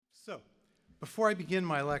So, before I begin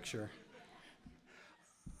my lecture,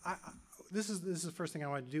 this is the first thing I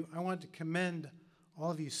wanted to do. I wanted to commend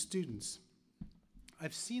all of you students.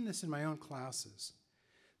 I've seen this in my own classes,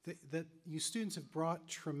 that you students have brought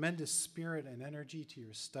tremendous spirit and energy to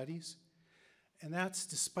your studies, and that's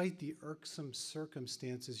despite the irksome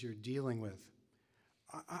circumstances you're dealing with.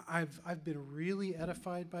 I've been really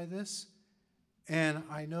edified by this, and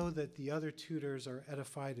I know that the other tutors are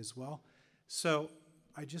edified as well. So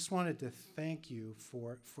I just wanted to thank you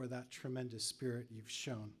for that tremendous spirit you've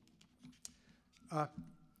shown.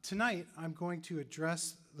 Tonight, I'm going to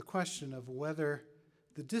address the question of whether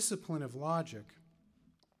the discipline of logic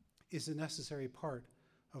is a necessary part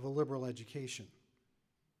of a liberal education.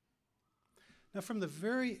 Now, from the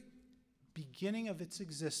very beginning of its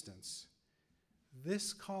existence,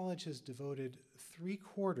 this college has devoted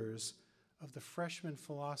 3/4 of the freshman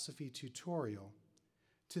philosophy tutorial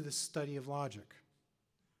to the study of logic.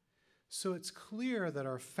 So it's clear that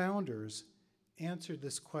our founders answered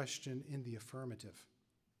this question in the affirmative.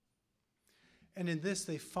 And in this,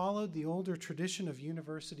 they followed the older tradition of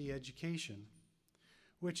university education,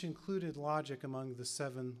 which included logic among the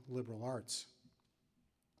 7 liberal arts.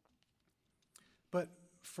 But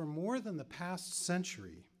for more than the past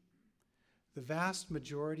century, the vast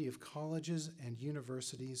majority of colleges and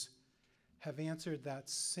universities have answered that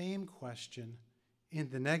same question in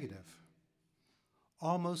the negative.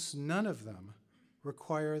 Almost none of them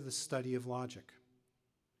require the study of logic.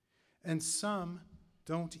 And some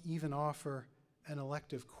don't even offer an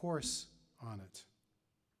elective course on it.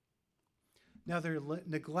 Now, their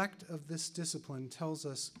neglect of this discipline tells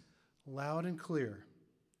us loud and clear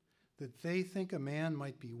that they think a man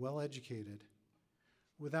might be well educated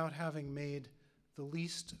without having made the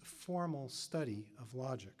least formal study of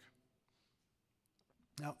logic.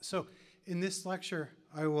 Now, so in this lecture,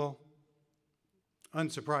 I will,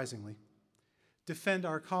 unsurprisingly, defend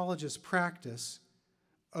our college's practice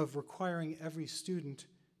of requiring every student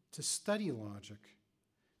to study logic,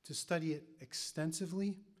 to study it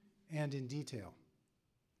extensively and in detail.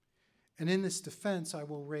 And in this defense, I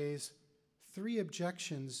will raise 3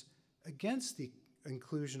 objections against the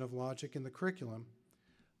inclusion of logic in the curriculum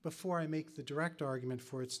before I make the direct argument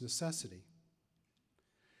for its necessity.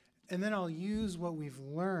 And then I'll use what we've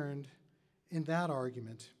learned in that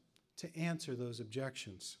argument to answer those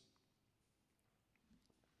objections.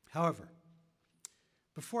 However,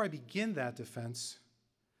 before I begin that defense,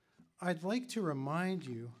 I'd like to remind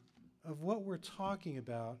you of what we're talking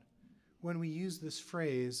about when we use this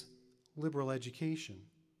phrase, liberal education.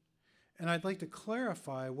 And I'd like to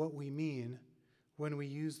clarify what we mean when we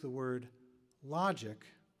use the word logic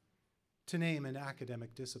to name an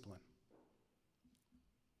academic discipline.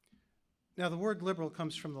 Now, the word liberal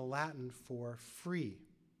comes from the Latin for free,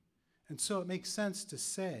 and so it makes sense to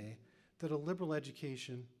say that a liberal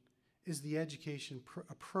education is the education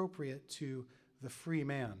appropriate to the free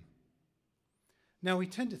man. Now, we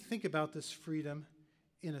tend to think about this freedom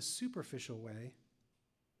in a superficial way.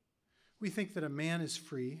 We think that a man is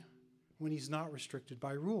free when he's not restricted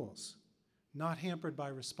by rules, not hampered by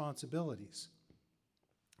responsibilities.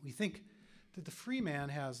 We think that the free man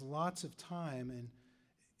has lots of time and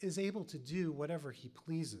is able to do whatever he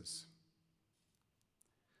pleases.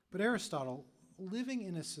 But Aristotle, living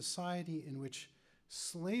in a society in which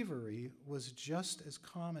slavery was just as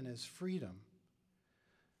common as freedom,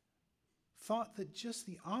 thought that just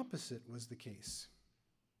the opposite was the case.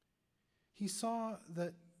 He saw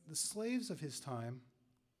that the slaves of his time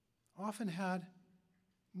often had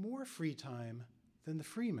more free time than the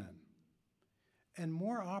free men, and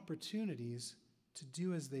more opportunities to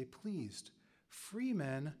do as they pleased. Free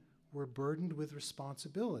men were burdened with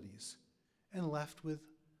responsibilities and left with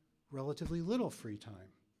relatively little free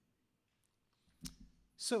time.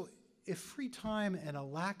 So, if free time and a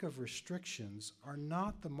lack of restrictions are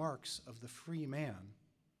not the marks of the free man,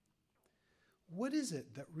 what is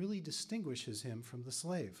it that really distinguishes him from the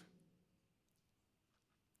slave?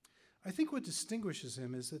 I think what distinguishes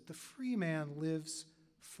him is that the free man lives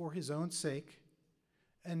for his own sake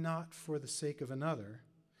and not for the sake of another,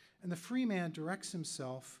 and the free man directs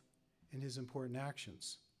himself in his important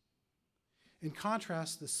actions. In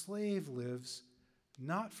contrast, the slave lives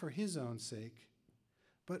not for his own sake,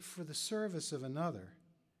 but for the service of another,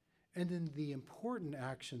 and in the important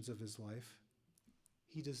actions of his life,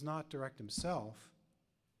 he does not direct himself,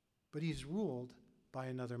 but he's ruled by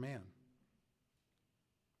another man.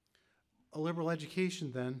 A liberal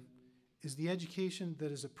education, then, is the education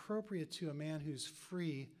that is appropriate to a man who's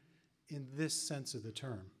free in this sense of the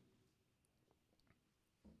term.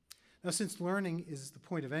 Now, since learning is the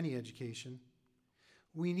point of any education,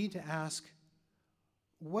 we need to ask,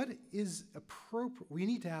 what is appropriate? We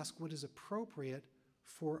need to ask what is appropriate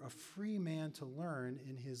for a free man to learn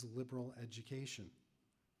in his liberal education.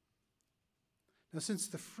 Now, since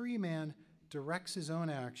the free man directs his own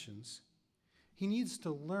actions, he needs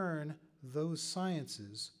to learn those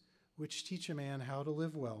sciences which teach a man how to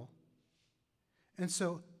live well. And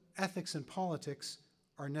so ethics and politics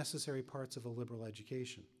are necessary parts of a liberal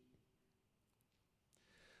education.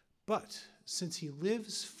 But since he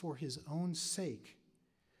lives for his own sake,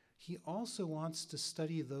 he also wants to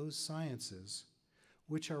study those sciences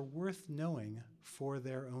which are worth knowing for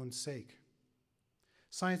their own sake.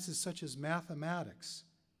 Sciences such as mathematics,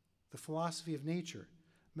 the philosophy of nature,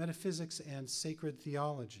 metaphysics, and sacred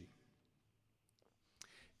theology.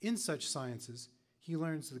 In such sciences, he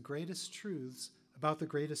learns the greatest truths about the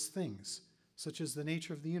greatest things, such as the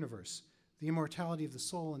nature of the universe, the immortality of the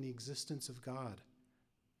soul, and the existence of God.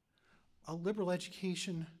 A liberal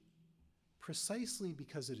education, precisely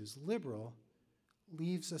because it is liberal,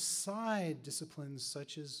 leaves aside disciplines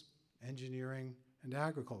such as engineering and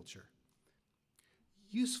agriculture.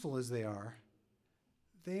 Useful as they are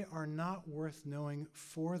not worth knowing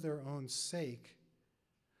for their own sake,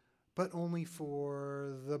 but only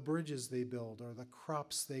for the bridges they build or the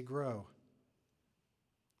crops they grow.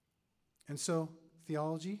 And so,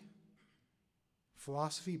 theology,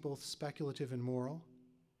 philosophy, both speculative and moral,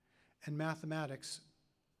 and mathematics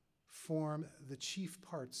form the chief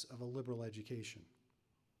parts of a liberal education.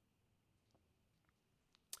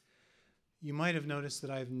 You might have noticed that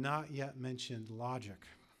I have not yet mentioned logic.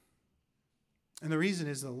 And the reason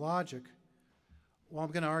is that logic, while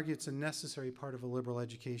I'm going to argue it's a necessary part of a liberal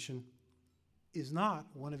education, is not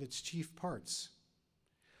one of its chief parts.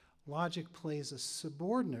 Logic plays a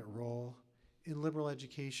subordinate role in liberal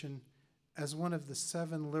education as one of the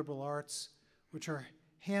 7 liberal arts which are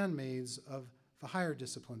handmaids of the higher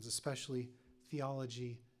disciplines, especially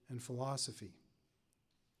theology and philosophy.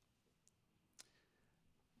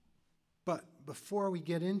 But before we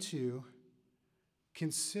get into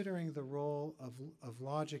considering the role of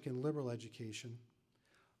logic in liberal education,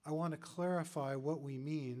 I want to clarify what we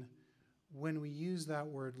mean when we use that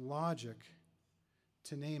word logic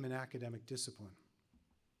to name an academic discipline.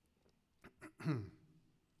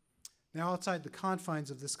 Now, outside the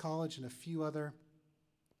confines of this college and a few other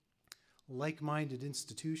like-minded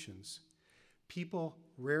institutions, people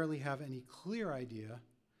rarely have any clear idea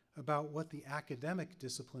about what the academic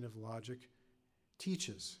discipline of logic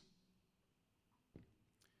teaches.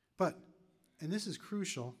 But, and this is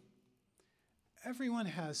crucial, everyone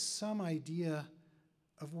has some idea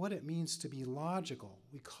of what it means to be logical.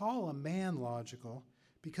 We call a man logical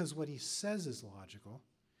because what he says is logical,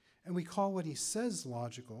 and we call what he says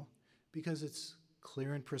logical because it's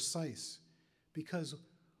clear and precise, because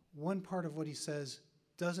one part of what he says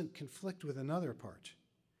doesn't conflict with another part,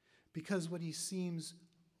 because what he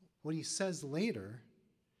says later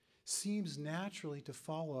seems naturally to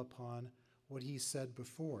follow upon what he said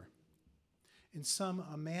before. In sum,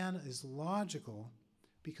 a man is logical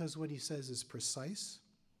because what he says is precise,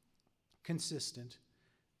 consistent,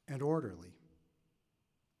 and orderly.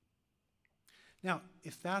 Now,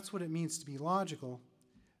 if that's what it means to be logical,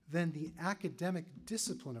 then the academic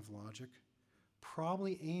discipline of logic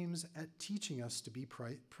probably aims at teaching us to be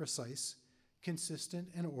precise, consistent,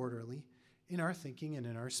 and orderly in our thinking and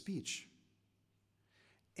in our speech.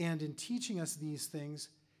 And in teaching us these things,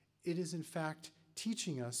 it is in fact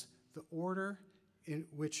teaching us the order in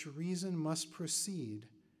which reason must proceed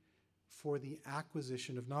for the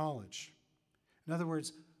acquisition of knowledge. In other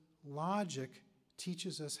words, logic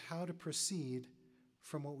teaches us how to proceed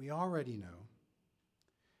from what we already know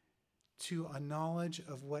to a knowledge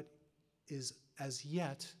of what is as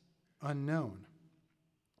yet unknown.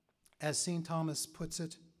 As St. Thomas puts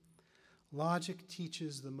it, logic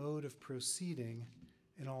teaches the mode of proceeding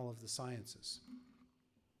in all of the sciences.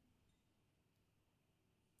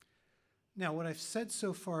 Now, what I've said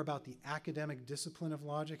so far about the academic discipline of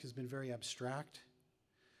logic has been very abstract.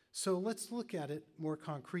 So let's look at it more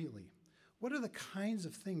concretely. What are the kinds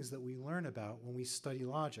of things that we learn about when we study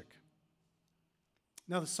logic?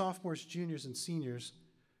 Now, the sophomores, juniors, and seniors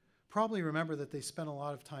probably remember that they spent a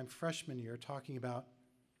lot of time freshman year talking about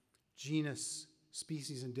genus,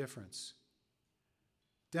 species, and difference,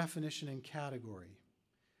 definition and category,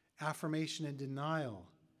 affirmation and denial,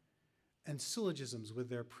 and syllogisms with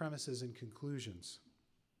their premises and conclusions.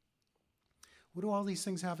 What do all these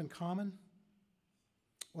things have in common?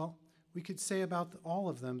 Well, we could say about all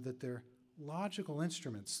of them that they're logical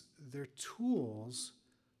instruments. They're tools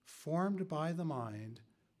formed by the mind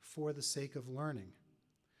for the sake of learning.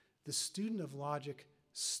 The student of logic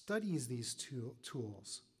studies these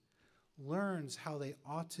tools, learns how they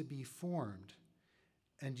ought to be formed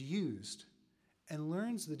and used, and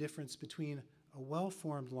learns the difference between a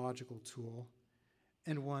well-formed logical tool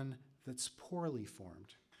and one that's poorly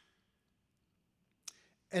formed.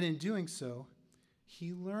 And in doing so,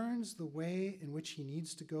 he learns the way in which he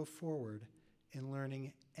needs to go forward in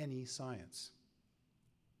learning any science.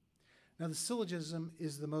 Now, the syllogism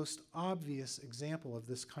is the most obvious example of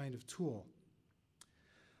this kind of tool.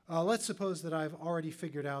 Let's suppose that I've already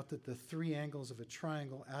figured out that the three angles of a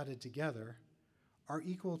triangle added together are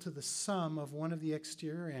equal to the sum of one of the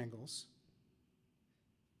exterior angles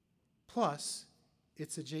plus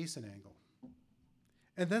its adjacent angle.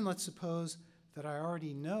 And then let's suppose that I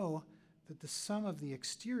already know that the sum of the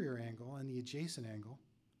exterior angle and the adjacent angle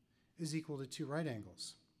is equal to two right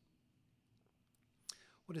angles.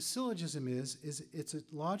 What a syllogism is it's a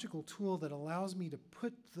logical tool that allows me to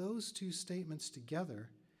put those two statements together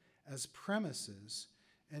as premises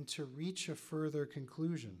and to reach a further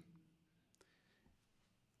conclusion.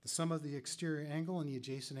 The sum of the exterior angle and the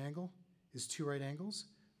adjacent angle is two right angles,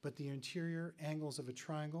 but the interior angles of a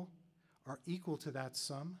triangle are equal to that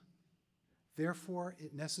sum. Therefore,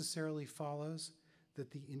 it necessarily follows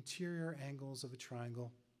that the interior angles of a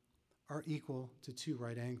triangle are equal to two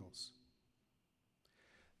right angles.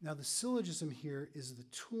 Now, the syllogism here is the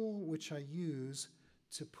tool which I use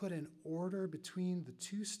to put an order between the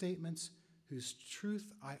two statements whose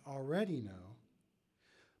truth I already know,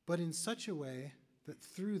 but in such a way that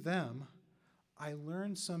through them I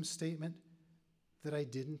learn some statement that I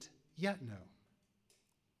didn't yet know.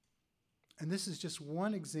 And this is just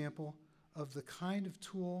one example of the kind of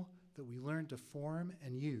tool that we learn to form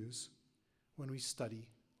and use when we study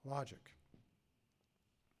logic.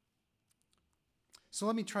 So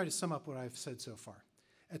let me try to sum up what I've said so far.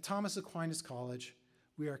 At Thomas Aquinas College,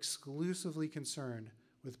 we are exclusively concerned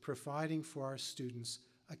with providing for our students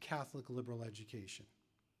a Catholic liberal education.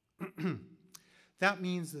 That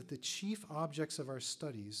means that the chief objects of our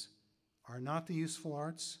studies are not the useful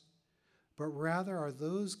arts, but rather are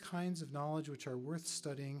those kinds of knowledge which are worth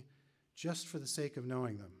studying just for the sake of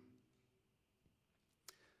knowing them.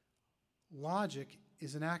 Logic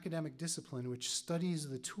is an academic discipline which studies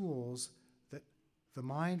the tools that the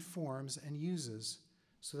mind forms and uses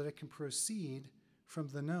so that it can proceed from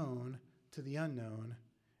the known to the unknown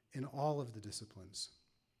in all of the disciplines.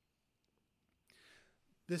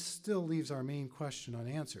 This still leaves our main question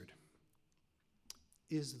unanswered.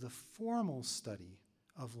 Is the formal study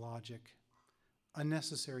of logic a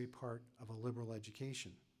necessary part of a liberal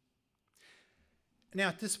education? Now,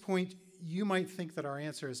 at this point, you might think that our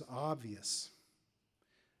answer is obvious,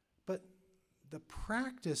 but the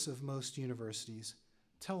practice of most universities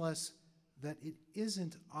tell us that it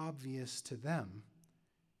isn't obvious to them.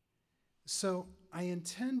 So I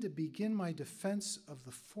intend to begin my defense of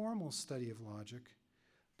the formal study of logic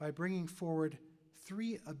by bringing forward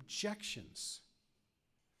three objections,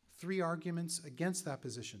 three arguments against that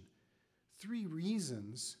position, three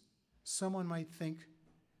reasons someone might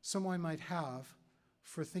have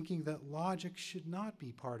for thinking that logic should not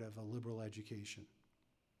be part of a liberal education.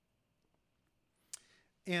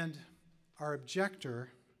 And our objector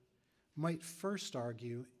might first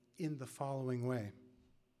argue in the following way.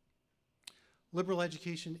 Liberal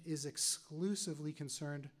education is exclusively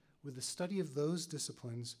concerned with the study of those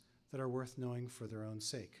disciplines that are worth knowing for their own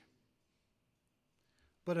sake.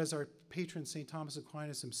 But as our patron St. Thomas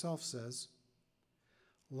Aquinas himself says,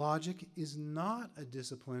 logic is not a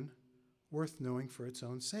discipline worth knowing for its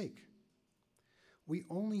own sake. We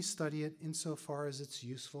only study it insofar as it's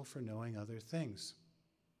useful for knowing other things.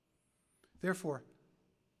 Therefore,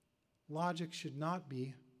 logic should not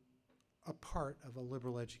be a part of a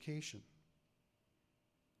liberal education.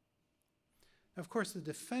 Now, of course, the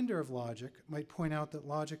defender of logic might point out that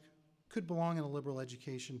logic could belong in a liberal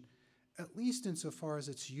education, at least insofar as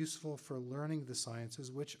it's useful for learning the sciences,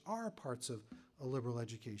 which are parts of a liberal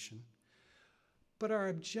education. But our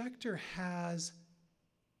objector has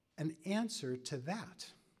an answer to that.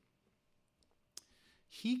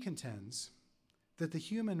 He contends that the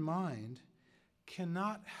human mind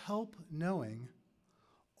cannot help knowing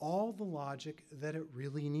all the logic that it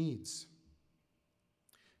really needs.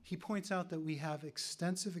 He points out that we have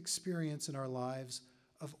extensive experience in our lives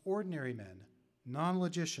of ordinary men,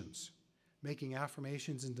 non-logicians, making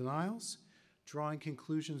affirmations and denials, drawing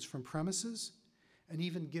conclusions from premises, and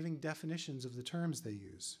even giving definitions of the terms they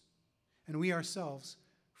use. And we ourselves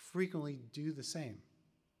frequently do the same.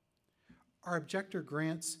 Our objector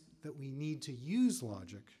grants that we need to use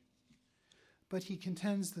logic, but he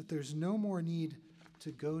contends that there's no more need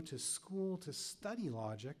to go to school to study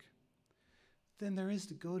logic than there is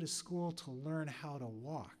to go to school to learn how to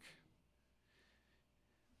walk.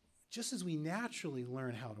 Just as we naturally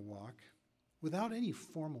learn how to walk without any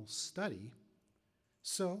formal study,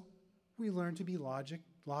 so we learn to be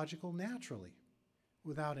logical naturally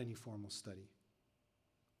without any formal study.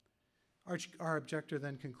 Our objector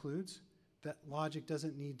then concludes that logic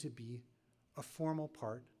doesn't need to be a formal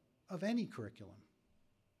part of any curriculum.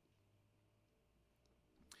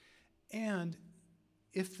 And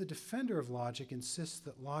if the defender of logic insists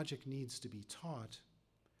that logic needs to be taught,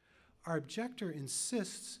 our objector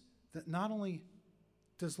insists that not only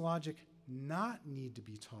does logic not need to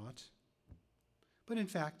be taught, but in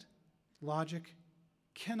fact, logic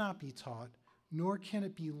cannot be taught, nor can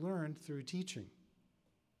it be learned through teaching.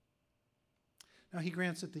 Now, he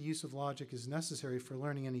grants that the use of logic is necessary for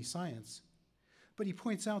learning any science, but he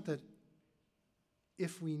points out that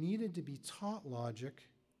if we needed to be taught logic,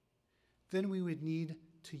 then we would need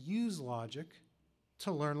to use logic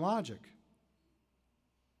to learn logic.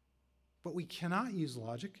 But we cannot use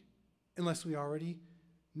logic unless we already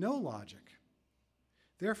know logic.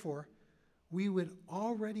 Therefore, we would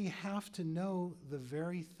already have to know the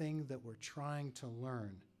very thing that we're trying to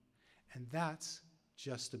learn, and that's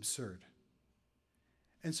just absurd.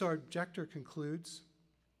 And so our objector concludes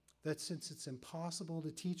that since it's impossible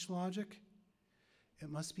to teach logic,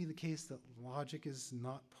 it must be the case that logic is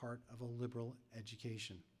not part of a liberal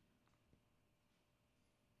education.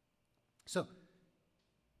 So,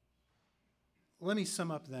 let me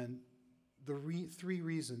sum up then the three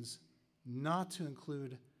reasons not to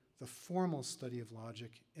include the formal study of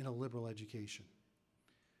logic in a liberal education.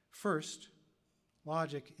 First,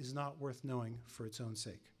 logic is not worth knowing for its own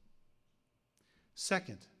sake.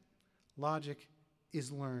 Second, logic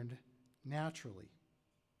is learned naturally.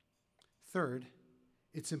 Third,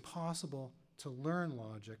 it's impossible to learn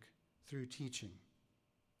logic through teaching.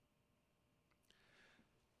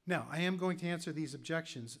 Now, I am going to answer these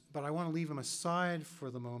objections, but I want to leave them aside for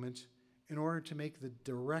the moment in order to make the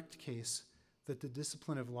direct case that the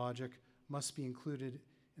discipline of logic must be included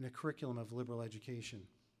in a curriculum of liberal education.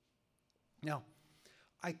 Now,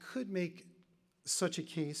 I could make such a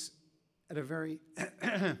case at a very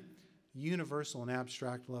universal and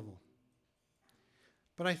abstract level.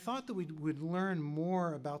 But I thought that we would learn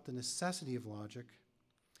more about the necessity of logic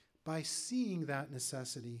by seeing that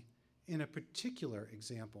necessity in a particular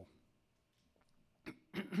example.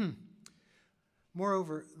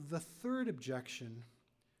 Moreover, the third objection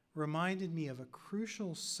reminded me of a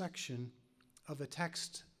crucial section of a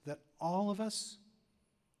text that all of us,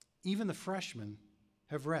 even the freshmen,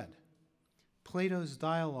 have read, Plato's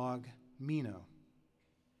dialogue, Meno.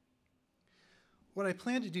 What I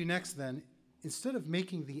plan to do next then, instead of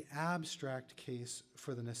making the abstract case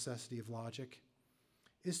for the necessity of logic,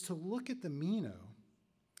 is to look at the Meno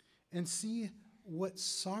and see what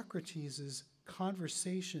Socrates'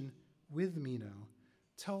 conversation with Meno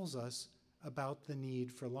tells us about the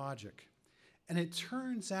need for logic. And it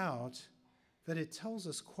turns out that it tells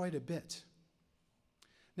us quite a bit.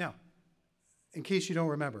 Now, in case you don't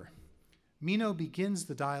remember, Meno begins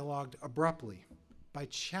the dialogue abruptly by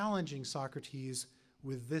challenging Socrates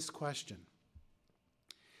with this question.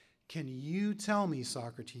 Can you tell me,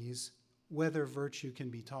 Socrates, whether virtue can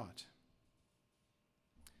be taught?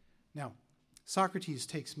 Now, Socrates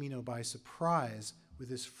takes Meno by surprise with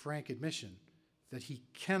his frank admission that he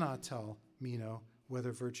cannot tell Meno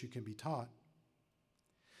whether virtue can be taught.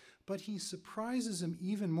 But he surprises him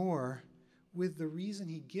even more with the reason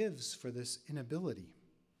he gives for this inability.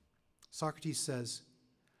 Socrates says,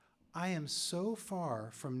 I am so far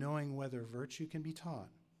from knowing whether virtue can be taught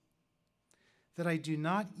that I do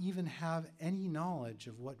not even have any knowledge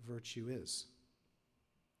of what virtue is.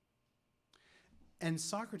 And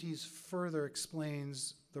Socrates further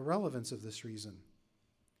explains the relevance of this reason.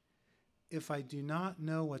 If I do not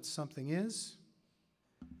know what something is,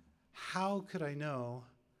 how could I know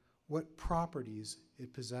what properties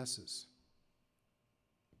it possesses?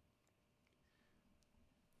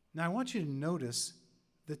 Now, I want you to notice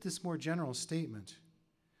that this more general statement,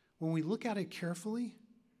 when we look at it carefully,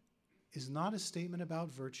 is not a statement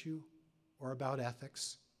about virtue or about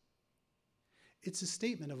ethics. It's a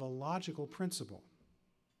statement of a logical principle.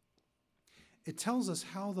 It tells us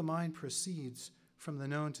how the mind proceeds from the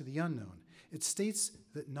known to the unknown. It states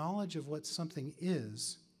that knowledge of what something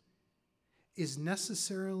is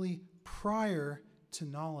necessarily prior to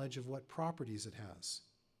knowledge of what properties it has.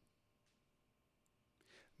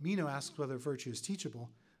 Meno asks whether virtue is teachable,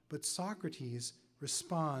 but Socrates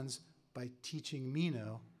responds by teaching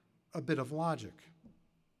Meno a bit of logic.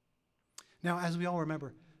 Now, as we all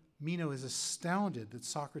remember, Meno is astounded that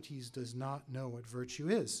Socrates does not know what virtue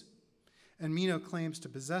is. And Meno claims to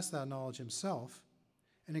possess that knowledge himself,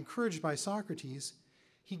 and encouraged by Socrates,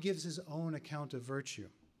 he gives his own account of virtue.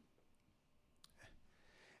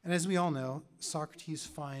 And as we all know, Socrates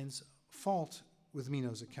finds fault with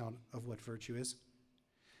Meno's account of what virtue is,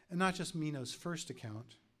 and not just Meno's first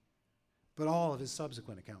account, but all of his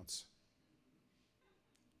subsequent accounts.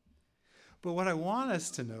 But what I want us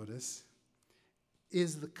to notice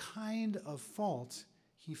is the kind of fault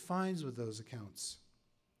he finds with those accounts.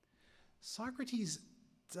 Socrates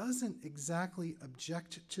doesn't exactly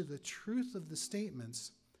object to the truth of the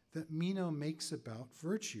statements that Meno makes about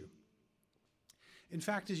virtue. In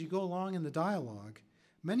fact, as you go along in the dialogue,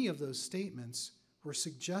 many of those statements were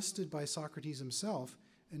suggested by Socrates himself,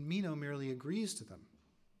 and Meno merely agrees to them.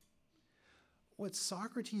 What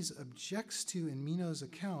Socrates objects to in Meno's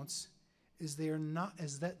accounts is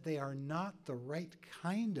that they are not the right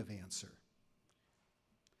kind of answer.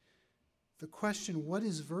 The question, what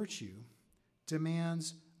is virtue,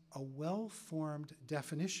 demands a well-formed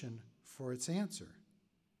definition for its answer.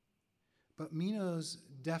 But Meno's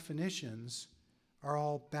definitions are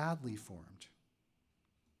all badly formed.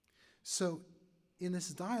 So in this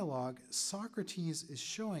dialogue, Socrates is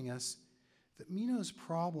showing us that Meno's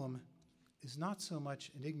problem is not so much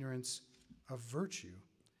an ignorance of virtue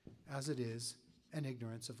as it is an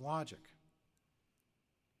ignorance of logic.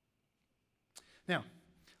 Now,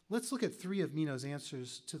 let's look at three of Meno's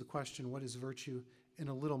answers to the question, what is virtue, in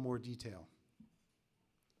a little more detail.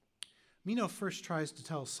 Meno first tries to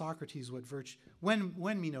tell Socrates what virtue,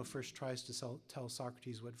 when Meno first tries to tell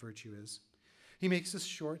Socrates what virtue is, he makes a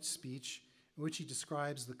short speech in which he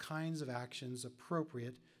describes the kinds of actions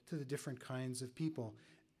appropriate to the different kinds of people,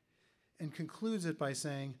 and concludes it by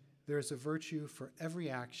saying, there is a virtue for every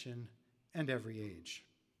action and every age.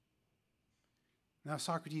 Now,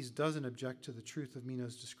 Socrates doesn't object to the truth of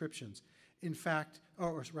Meno's descriptions. In fact,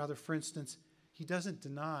 or rather, for instance, he doesn't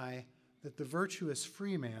deny that the virtuous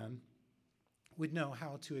free man would know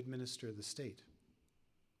how to administer the state.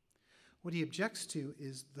 What he objects to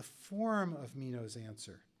is the form of Meno's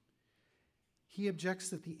answer. He objects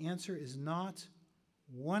that the answer is not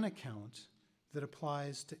one account that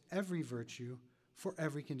applies to every virtue for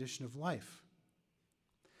every condition of life,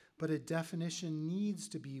 but a definition needs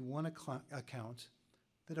to be one account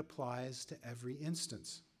that applies to every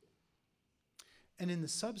instance. And in the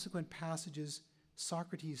subsequent passages,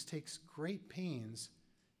 Socrates takes great pains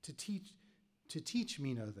to teach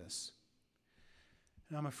Meno this.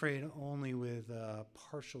 And I'm afraid only with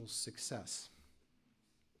partial success.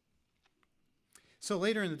 So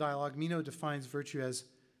later in the dialogue, Meno defines virtue as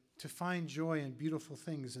to find joy in beautiful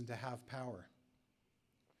things and to have power.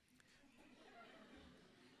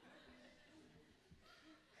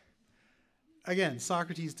 Again,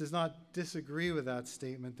 Socrates does not disagree with that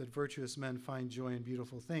statement that virtuous men find joy in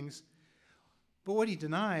beautiful things, but what he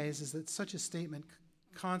denies is that such a statement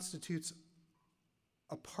constitutes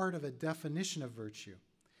a part of a definition of virtue.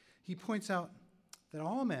 He points out that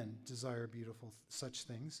all men desire beautiful such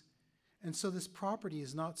things, and so this property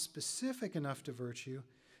is not specific enough to virtue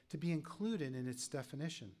to be included in its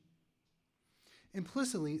definition.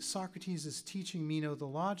 Implicitly, Socrates is teaching Meno the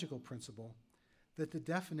logical principle that the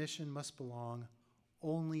definition must belong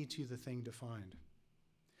only to the thing defined.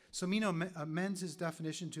 So Meno amends his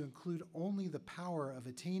definition to include only the power of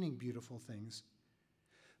attaining beautiful things.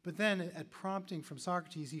 But then, at prompting from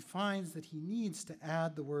Socrates, he finds that he needs to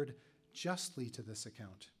add the word justly to this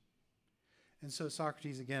account. And so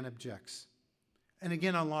Socrates again objects, and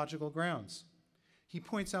again on logical grounds. He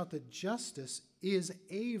points out that justice is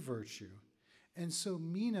a virtue, and so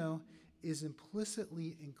Meno is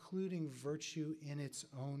implicitly including virtue in its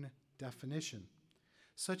own definition.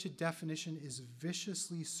 Such a definition is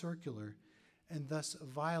viciously circular and thus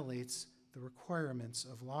violates the requirements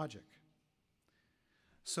of logic.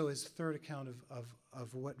 So his third account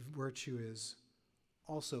of what virtue is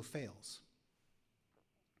also fails.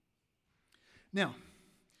 Now,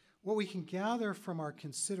 what we can gather from our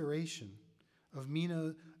consideration of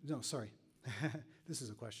this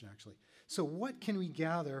is a question actually. So what can we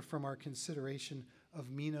gather from our consideration of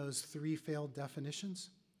Meno's three failed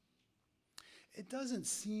definitions? It doesn't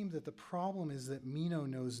seem that the problem is that Meno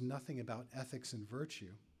knows nothing about ethics and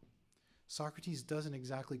virtue. Socrates doesn't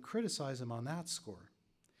exactly criticize him on that score.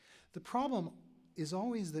 The problem is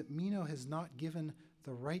always that Meno has not given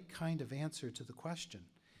the right kind of answer to the question.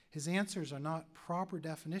 His answers are not proper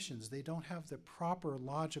definitions. They don't have the proper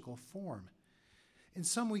logical form. In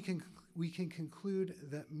sum, we can conclude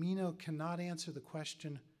that Meno cannot answer the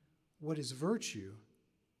question, what is virtue,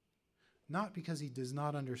 not because he does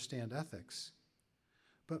not understand ethics,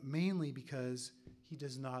 but mainly because he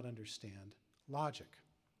does not understand logic.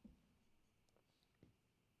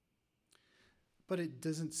 But it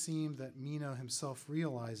doesn't seem that Meno himself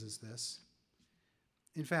realizes this.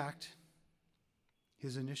 In fact,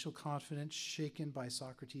 his initial confidence shaken by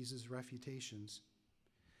Socrates' refutations,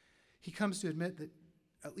 he comes to admit that,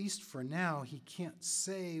 at least for now, he can't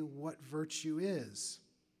say what virtue is.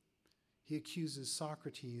 He accuses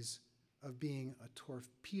Socrates of being a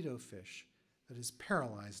torpedo fish that has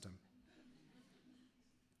paralyzed him.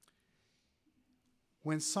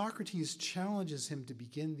 When Socrates challenges him to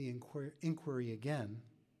begin the inquiry again,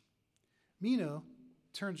 Meno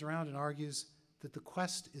turns around and argues that the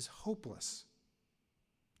quest is hopeless.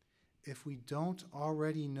 If we don't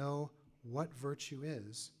already know what virtue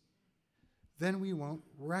is, then we won't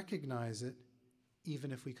recognize it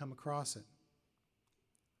even if we come across it.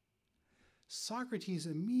 Socrates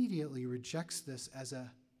immediately rejects this as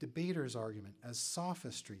a debater's argument, as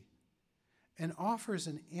sophistry, and offers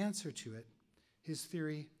an answer to it, his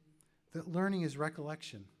theory that learning is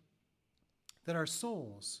recollection, that our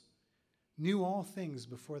souls knew all things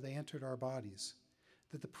before they entered our bodies,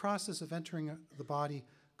 that the process of entering the body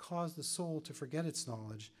caused the soul to forget its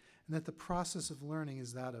knowledge, and that the process of learning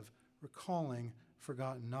is that of recalling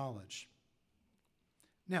forgotten knowledge.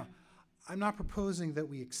 Now, I'm not proposing that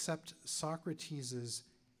we accept Socrates'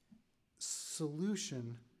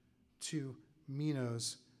 solution to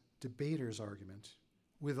Meno's debater's argument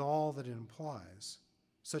with all that it implies,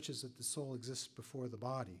 such as that the soul exists before the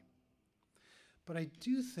body. But I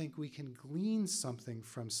do think we can glean something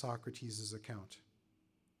from Socrates' account.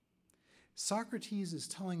 Socrates is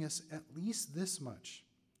telling us at least this much,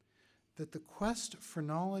 that the quest for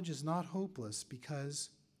knowledge is not hopeless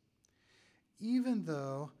because even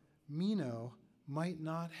though Meno might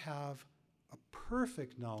not have a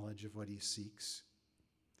perfect knowledge of what he seeks,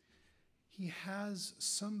 he has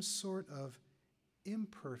some sort of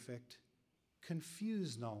imperfect,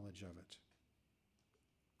 confused knowledge of it.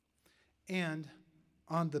 And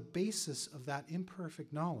on the basis of that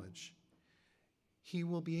imperfect knowledge, he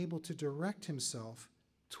will be able to direct himself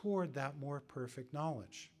toward that more perfect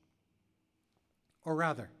knowledge. Or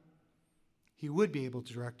rather, he would be able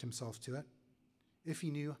to direct himself to it if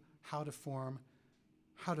he knew how to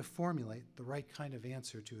formulate the right kind of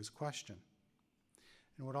answer to his question.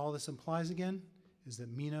 And what all this implies again is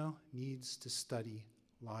that Meno needs to study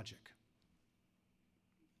logic.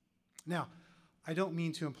 Now, I don't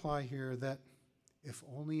mean to imply here that if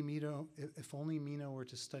only Meno were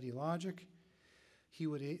to study logic, he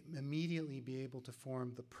would immediately be able to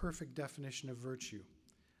form the perfect definition of virtue.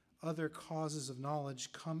 Other causes of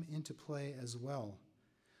knowledge come into play as well.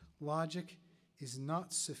 Logic is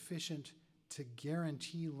not sufficient to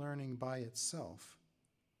guarantee learning by itself.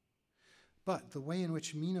 But the way in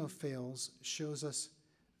which Meno fails shows us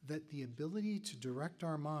that the ability to direct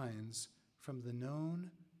our minds from the known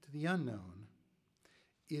to the unknown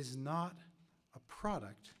is not a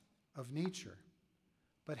product of nature,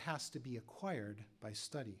 but has to be acquired by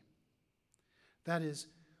study. That is,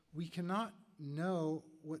 we cannot know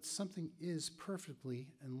what something is perfectly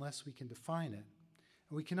unless we can define it.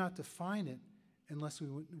 And we cannot define it unless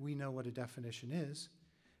we know what a definition is.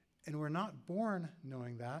 And we're not born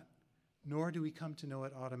knowing that, nor do we come to know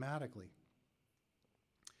it automatically.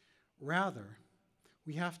 Rather,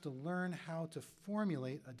 we have to learn how to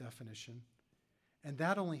formulate a definition, and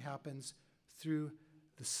that only happens through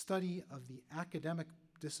the study of the academic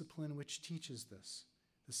discipline which teaches this,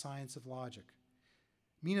 the science of logic.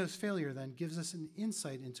 Meno's failure then gives us an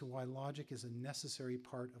insight into why logic is a necessary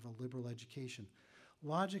part of a liberal education.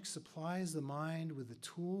 Logic supplies the mind with the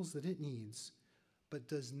tools that it needs, but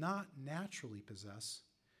does not naturally possess,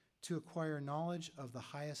 to acquire knowledge of the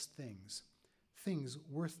highest things, things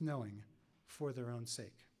worth knowing for their own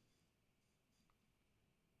sake.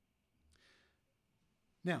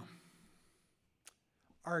 Now,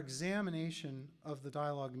 our examination of the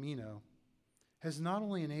dialogue Meno has not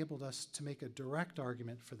only enabled us to make a direct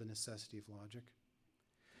argument for the necessity of logic,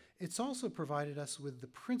 it's also provided us with the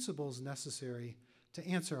principles necessary to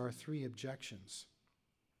answer our three objections.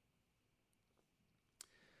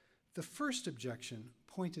 The first objection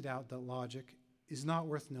pointed out that logic is not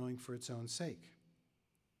worth knowing for its own sake.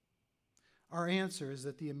 Our answer is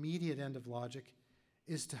that the immediate end of logic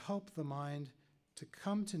is to help the mind to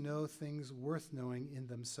come to know things worth knowing in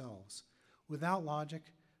themselves. Without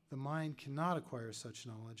logic, the mind cannot acquire such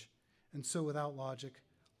knowledge, and so without logic,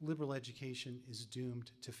 liberal education is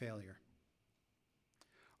doomed to failure.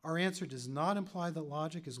 Our answer does not imply that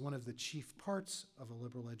logic is one of the chief parts of a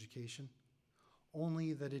liberal education,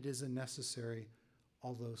 only that it is a necessary,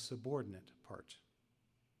 although subordinate, part.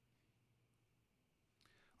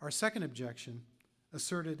 Our second objection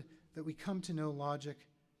asserted that we come to know logic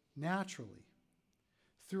naturally,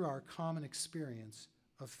 through our common experience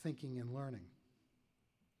of thinking and learning.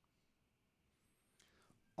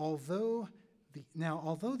 Although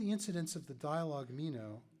the incidents of the dialogue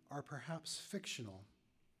Meno are perhaps fictional,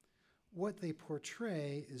 what they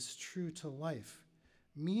portray is true to life.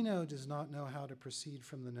 Meno does not know how to proceed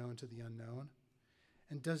from the known to the unknown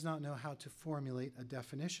and does not know how to formulate a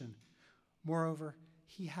definition. Moreover,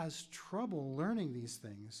 he has trouble learning these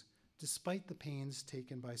things despite the pains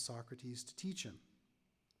taken by Socrates to teach him.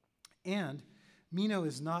 And Meno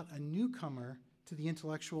is not a newcomer to the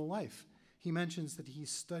intellectual life. He mentions that he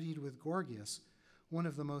studied with Gorgias, one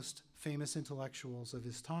of the most famous intellectuals of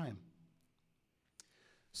his time.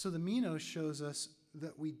 So the Meno shows us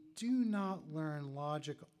that we do not learn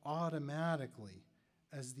logic automatically,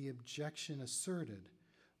 as the objection asserted,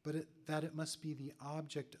 but that it must be the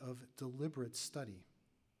object of deliberate study.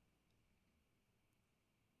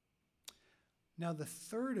 Now, the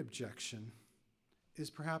third objection is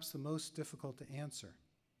perhaps the most difficult to answer.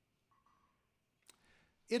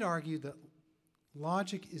 It argued that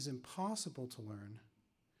logic is impossible to learn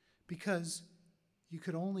because you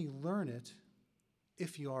could only learn it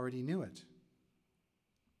if you already knew it.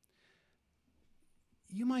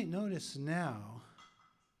 You might notice now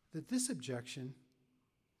that this objection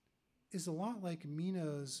is a lot like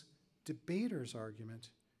Meno's debater's argument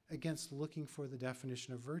against looking for the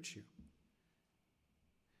definition of virtue.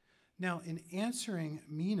 Now, in answering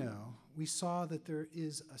Meno, we saw that there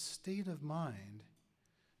is a state of mind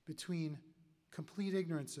between complete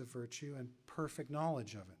ignorance of virtue and perfect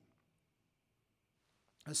knowledge of it.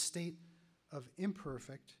 A state of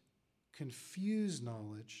imperfect, confused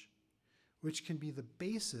knowledge, which can be the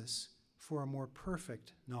basis for a more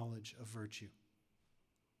perfect knowledge of virtue.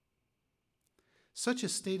 Such a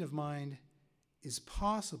state of mind is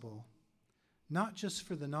possible not just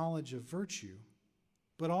for the knowledge of virtue,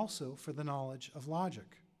 but also for the knowledge of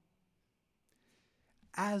logic.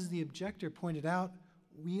 As the objector pointed out,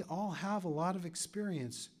 we all have a lot of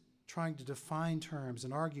experience trying to define terms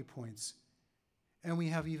and argue points, and we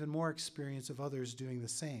have even more experience of others doing the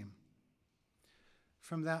same.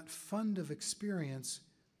 From that fund of experience,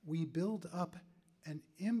 we build up an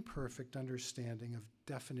imperfect understanding of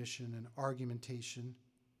definition and argumentation,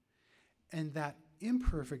 and that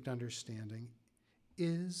imperfect understanding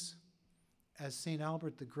is, as St.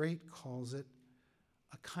 Albert the Great calls it,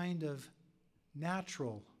 a kind of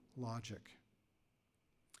natural logic.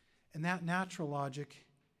 And that natural logic,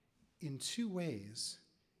 in two ways,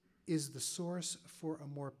 is the source for a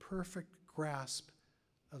more perfect grasp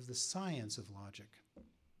of the science of logic.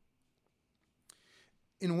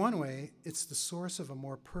 In one way, it's the source of a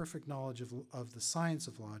more perfect knowledge of the science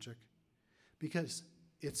of logic, because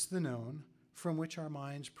it's the known from which our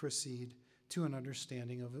minds proceed to an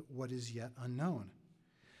understanding of what is yet unknown.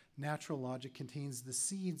 Natural logic contains the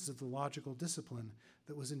seeds of the logical discipline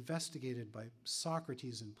that was investigated by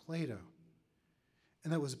Socrates and Plato,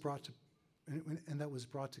 and that was brought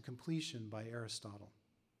to completion by Aristotle.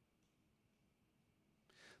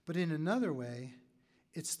 But in another way,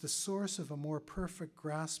 it's the source of a more perfect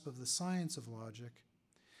grasp of the science of logic,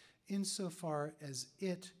 insofar as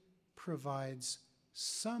it provides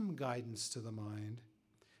some guidance to the mind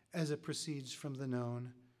as it proceeds from the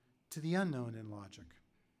known to the unknown in logic.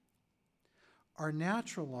 Our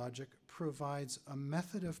natural logic provides a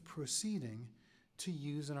method of proceeding to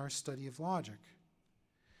use in our study of logic.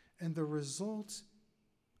 And the result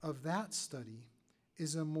of that study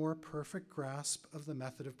is a more perfect grasp of the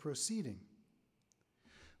method of proceeding,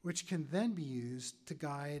 which can then be used to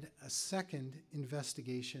guide a second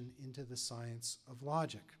investigation into the science of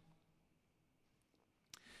logic.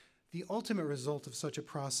 The ultimate result of such a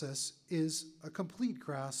process is a complete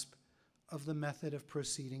grasp of the method of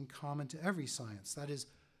proceeding common to every science, that is,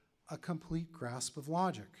 a complete grasp of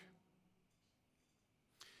logic.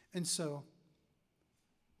 And so,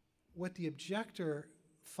 what the objector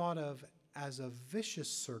thought of as a vicious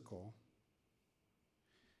circle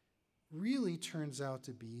really turns out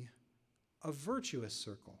to be a virtuous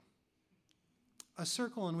circle, a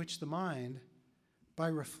circle in which the mind, by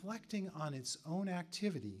reflecting on its own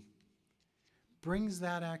activity, brings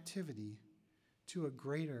that activity to a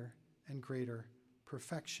greater and greater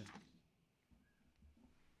perfection.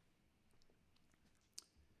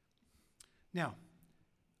 Now,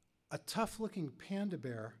 a tough-looking panda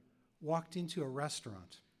bear walked into a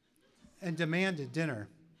restaurant and demanded dinner.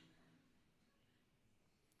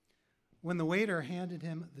 When the waiter handed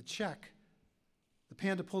him the check, the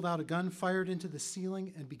panda pulled out a gun, fired into the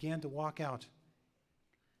ceiling, and began to walk out.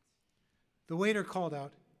 The waiter called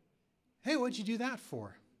out, "Hey, what'd you do that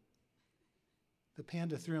for?" The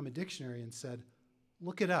panda threw him a dictionary and said,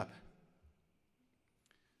 "Look it up."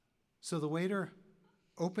 So the waiter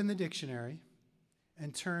opened the dictionary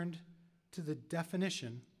and turned to the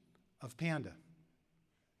definition of panda.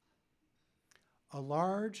 A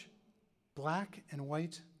large black and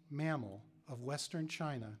white mammal of Western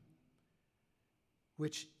China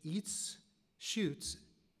which eats, shoots,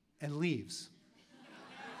 and leaves.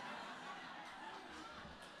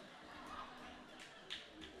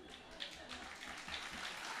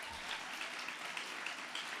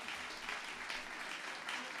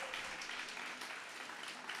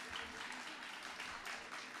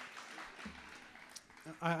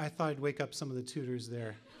 I thought I'd wake up some of the tutors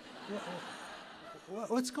there.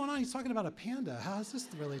 What's going on? He's talking about a panda. How does this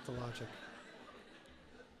relate to logic?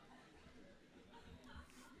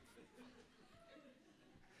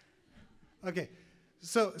 Okay,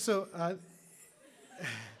 so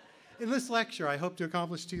in this lecture, I hope to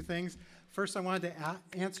accomplish two things. First, I wanted to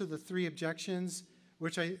answer the three objections,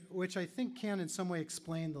 which I think can in some way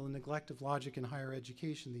explain the neglect of logic in higher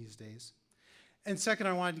education these days. And second,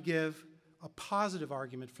 I wanted to give a positive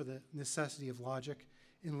argument for the necessity of logic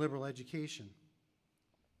in liberal education.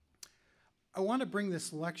 I want to bring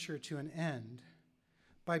this lecture to an end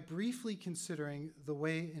by briefly considering the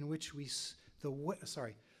way in which this is what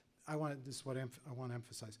I want to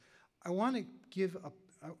emphasize. I want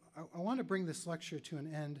to bring this lecture to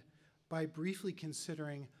an end by briefly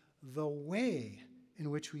considering the way in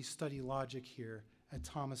which we study logic here at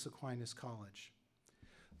Thomas Aquinas College.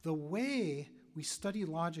 The way we study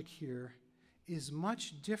logic here is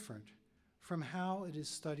much different from how it is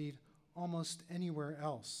studied almost anywhere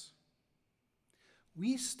else.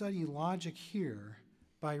 We study logic here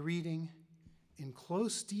by reading in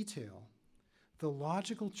close detail the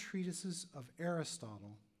logical treatises of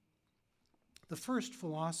Aristotle, the first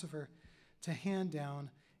philosopher to hand down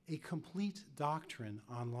a complete doctrine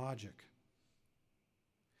on logic.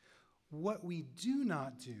 What we do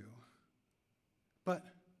not do, but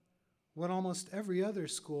what almost every other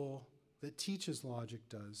school that teaches logic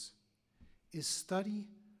does, is study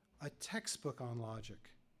a textbook on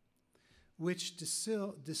logic, which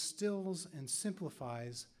distills and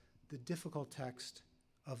simplifies the difficult text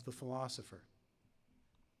of the philosopher.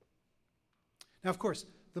 Now, of course,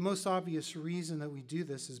 the most obvious reason that we do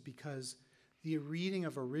this is because the reading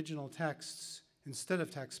of original texts instead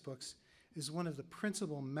of textbooks is one of the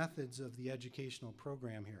principal methods of the educational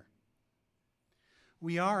program here.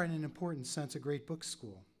 We are, in an important sense, a great book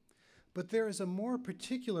school, but there is a more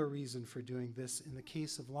particular reason for doing this in the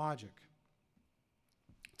case of logic.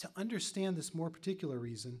 To understand this more particular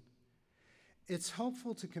reason, it's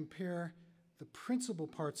helpful to compare the principal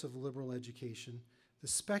parts of liberal education, the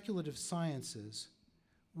speculative sciences,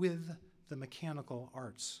 with the mechanical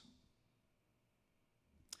arts.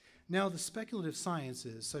 Now, the speculative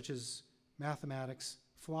sciences, such as mathematics,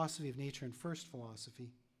 philosophy of nature, and first philosophy,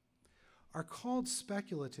 are called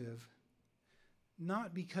speculative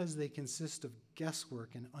not because they consist of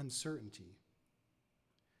guesswork and uncertainty,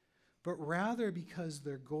 but rather because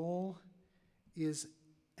their goal is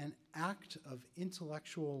an act of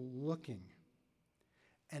intellectual looking,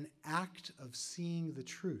 an act of seeing the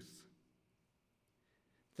truth.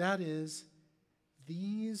 That is,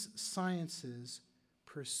 these sciences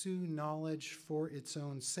pursue knowledge for its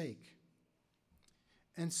own sake.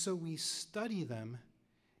 And so we study them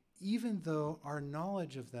even though our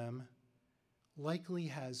knowledge of them likely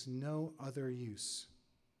has no other use.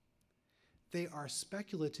 They are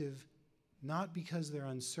speculative not because they're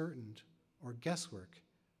uncertain or guesswork,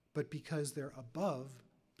 but because they're above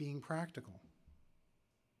being practical.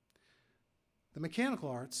 The mechanical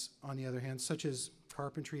arts, on the other hand, such as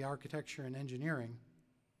carpentry, architecture, and engineering,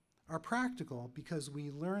 are practical because we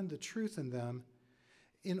learn the truth in them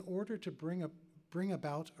in order to bring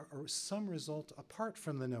about some result apart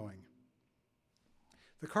from the knowing.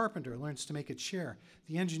 The carpenter learns to make a chair.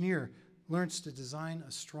 The engineer learns to design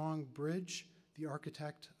a strong bridge. The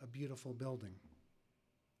architect, a beautiful building.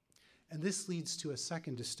 And this leads to a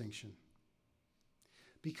second distinction.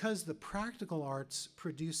 Because the practical arts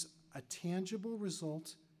produce a tangible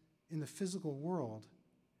result in the physical world,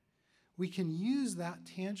 we can use that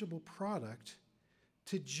tangible product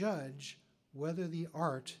to judge whether the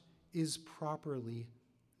art is properly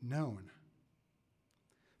known.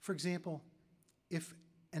 For example, if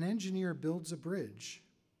an engineer builds a bridge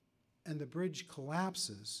and the bridge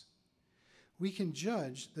collapses, we can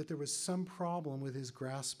judge that there was some problem with his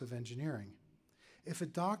grasp of engineering. If a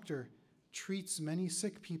doctor treats many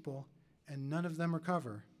sick people and none of them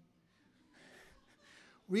recover,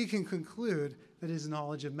 we can conclude that his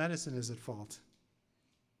knowledge of medicine is at fault.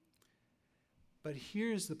 But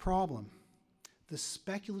here's the problem. The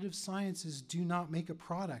speculative sciences do not make a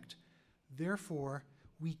product. Therefore,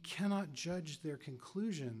 we cannot judge their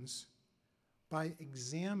conclusions by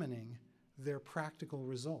examining their practical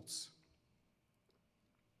results.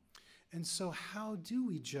 And so how do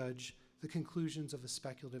we judge the conclusions of a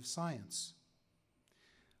speculative science?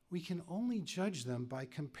 We can only judge them by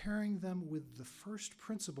comparing them with the first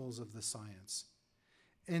principles of the science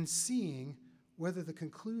and seeing whether the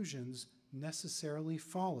conclusions necessarily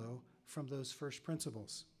follow from those first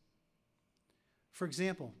principles. For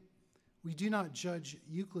example, we do not judge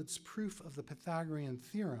Euclid's proof of the Pythagorean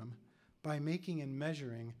theorem by making and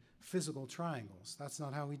measuring physical triangles. That's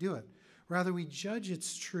not how we do it. Rather, we judge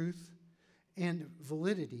its truth and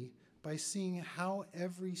validity by seeing how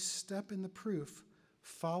every step in the proof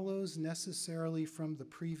follows necessarily from the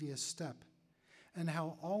previous step, and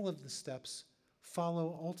how all of the steps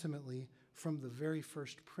follow ultimately from the very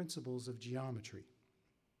first principles of geometry.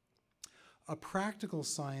 A practical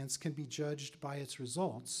science can be judged by its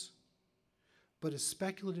results, but a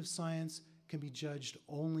speculative science can be judged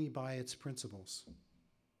only by its principles.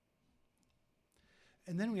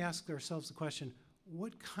 And then we ask ourselves the question,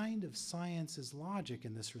 what kind of science is logic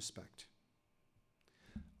in this respect?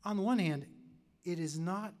 On the one hand, it is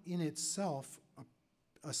not in itself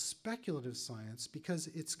a speculative science because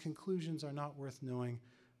its conclusions are not worth knowing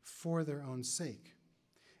for their own sake.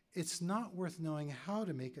 It's not worth knowing how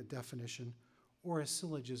to make a definition or a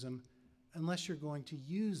syllogism unless you're going to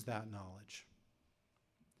use that knowledge.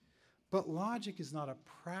 But logic is not a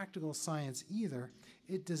practical science either.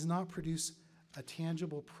 It does not produce a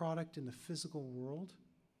tangible product in the physical world.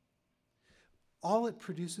 All it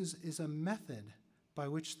produces is a method by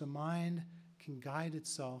which the mind can guide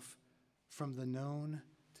itself from the known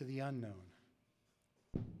to the unknown.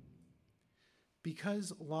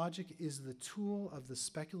 Because logic is the tool of the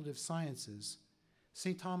speculative sciences,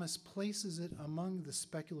 St. Thomas places it among the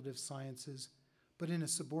speculative sciences, but in a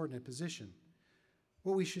subordinate position.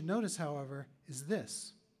 What we should notice, however, is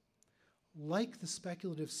this. Like the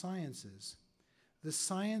speculative sciences, the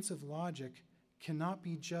science of logic cannot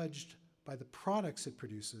be judged by the products it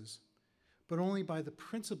produces, but only by the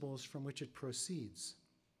principles from which it proceeds.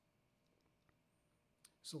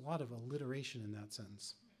 There's a lot of alliteration in that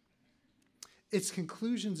sentence. Its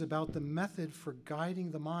conclusions about the method for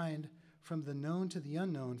guiding the mind from the known to the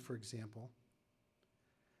unknown, for example.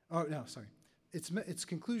 Its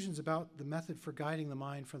conclusions about the method for guiding the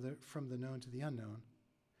mind from the known to the unknown,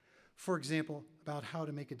 for example, about how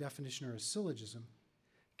to make a definition or a syllogism,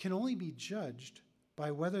 can only be judged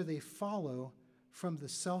by whether they follow from the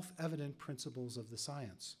self-evident principles of the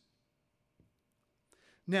science.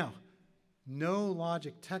 Now, no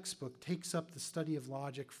logic textbook takes up the study of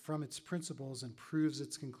logic from its principles and proves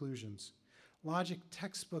its conclusions. Logic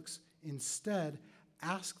textbooks instead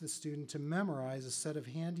ask the student to memorize a set of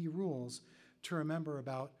handy rules to remember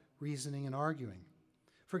about reasoning and arguing.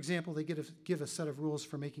 For example, they give a set of rules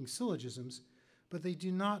for making syllogisms, but they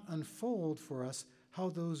do not unfold for us how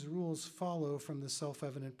those rules follow from the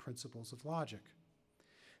self-evident principles of logic.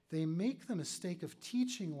 They make the mistake of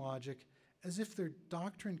teaching logic as if their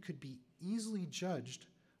doctrine could be easily judged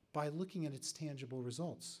by looking at its tangible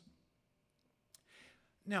results.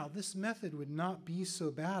 Now, this method would not be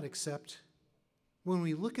so bad except when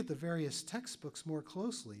we look at the various textbooks more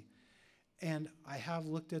closely, and I have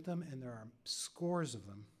looked at them, and there are scores of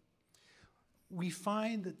them, we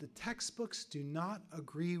find that the textbooks do not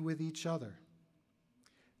agree with each other.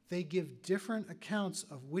 They give different accounts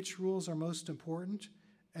of which rules are most important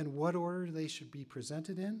and what order they should be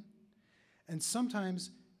presented in, and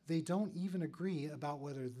sometimes they don't even agree about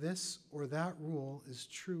whether this or that rule is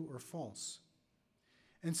true or false.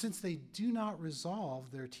 And since they do not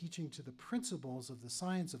resolve their teaching to the principles of the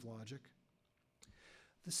science of logic,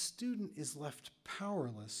 the student is left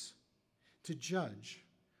powerless to judge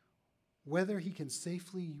whether he can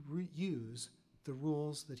safely use the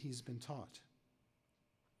rules that he's been taught.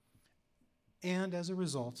 And as a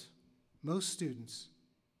result, most students,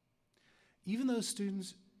 even those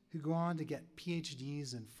students who go on to get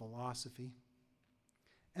PhDs in philosophy,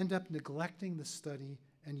 end up neglecting the study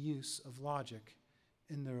and use of logic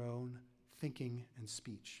in their own thinking and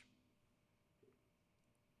speech.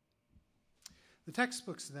 The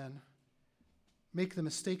textbooks then make the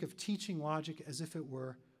mistake of teaching logic as if it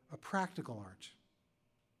were a practical art.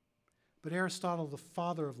 But Aristotle, the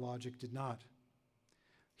father of logic, did not.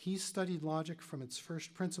 He studied logic from its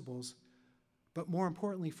first principles, but more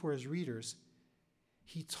importantly for his readers,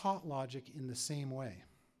 he taught logic in the same way.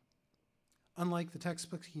 Unlike the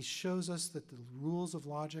textbooks, he shows us that the rules of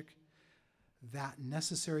logic, that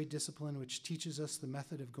necessary discipline which teaches us the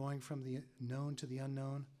method of going from the known to the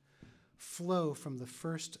unknown, flow from the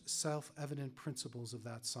first self-evident principles of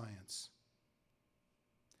that science.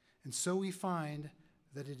 And so we find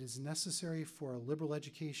that it is necessary for a liberal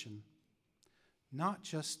education not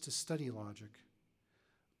just to study logic,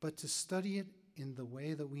 but to study it in the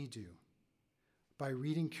way that we do, by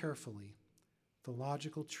reading carefully the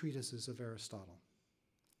logical treatises of Aristotle.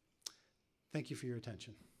 Thank you for your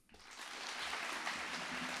attention.